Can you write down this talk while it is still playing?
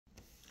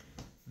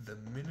The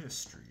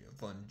Ministry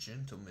of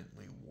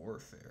Ungentlemanly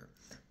Warfare,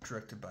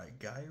 directed by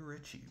Guy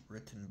Ritchie,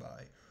 written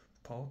by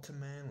Paul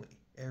Tamanley,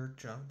 Eric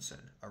Johnson,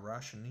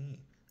 Arashani,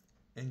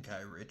 and Guy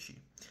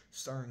Ritchie,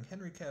 starring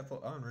Henry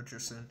Cavill, Alan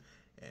Richardson,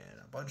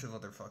 and a bunch of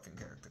other fucking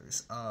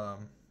characters.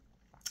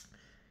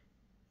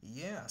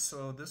 Yeah,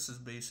 so this is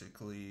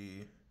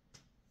basically,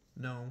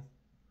 no,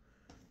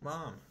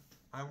 Mom,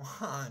 I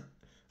want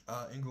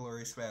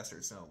Inglourious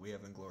Basterds. No, we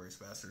have Inglourious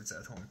Basterds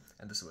at home,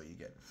 and this is what you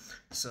get.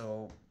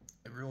 So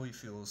it really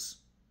feels,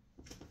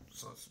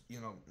 so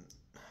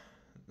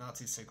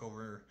Nazis take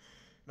over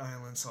an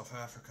island, South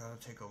Africa,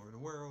 take over the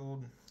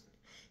world.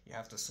 You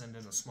have to send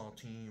in a small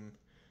team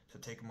to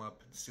take them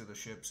up and steal the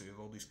ship, so you have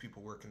all these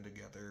people working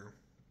together,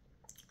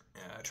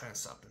 trying to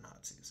stop the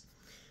Nazis.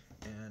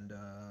 And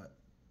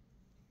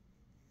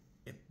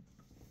it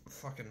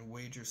fucking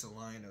wagers a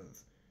line of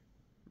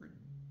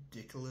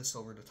ridiculous,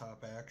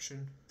 over-the-top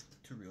action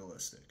to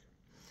realistic.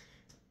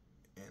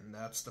 And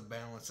that's the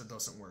balance that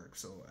doesn't work.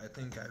 So I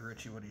think Guy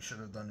Ritchie, what he should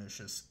have done is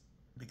just,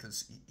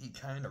 because he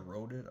kind of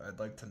wrote it, I'd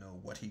like to know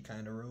what he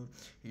kind of wrote.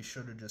 He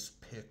should have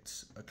just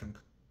picked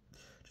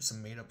just a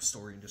made-up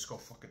story and just go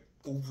fucking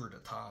over the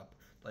top,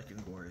 like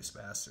Inglourious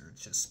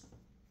Basterds, just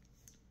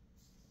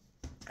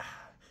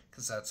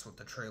because that's what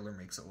the trailer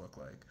makes it look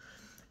like.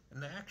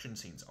 And the action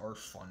scenes are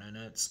fun in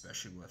it,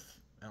 especially with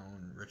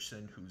Alan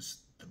Richardson, who's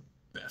the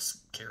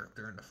best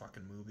character in the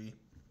fucking movie.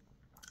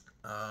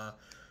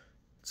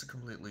 It's a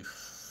completely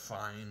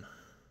fine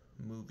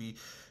movie.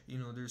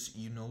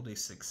 They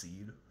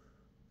succeed.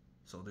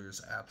 So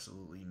there's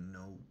absolutely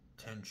no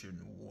tension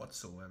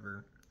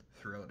whatsoever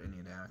throughout any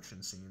of the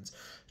action scenes.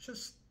 It's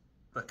just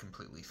a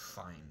completely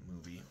fine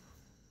movie.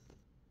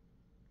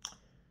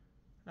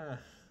 Give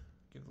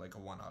it like a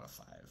 1 out of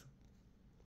 5.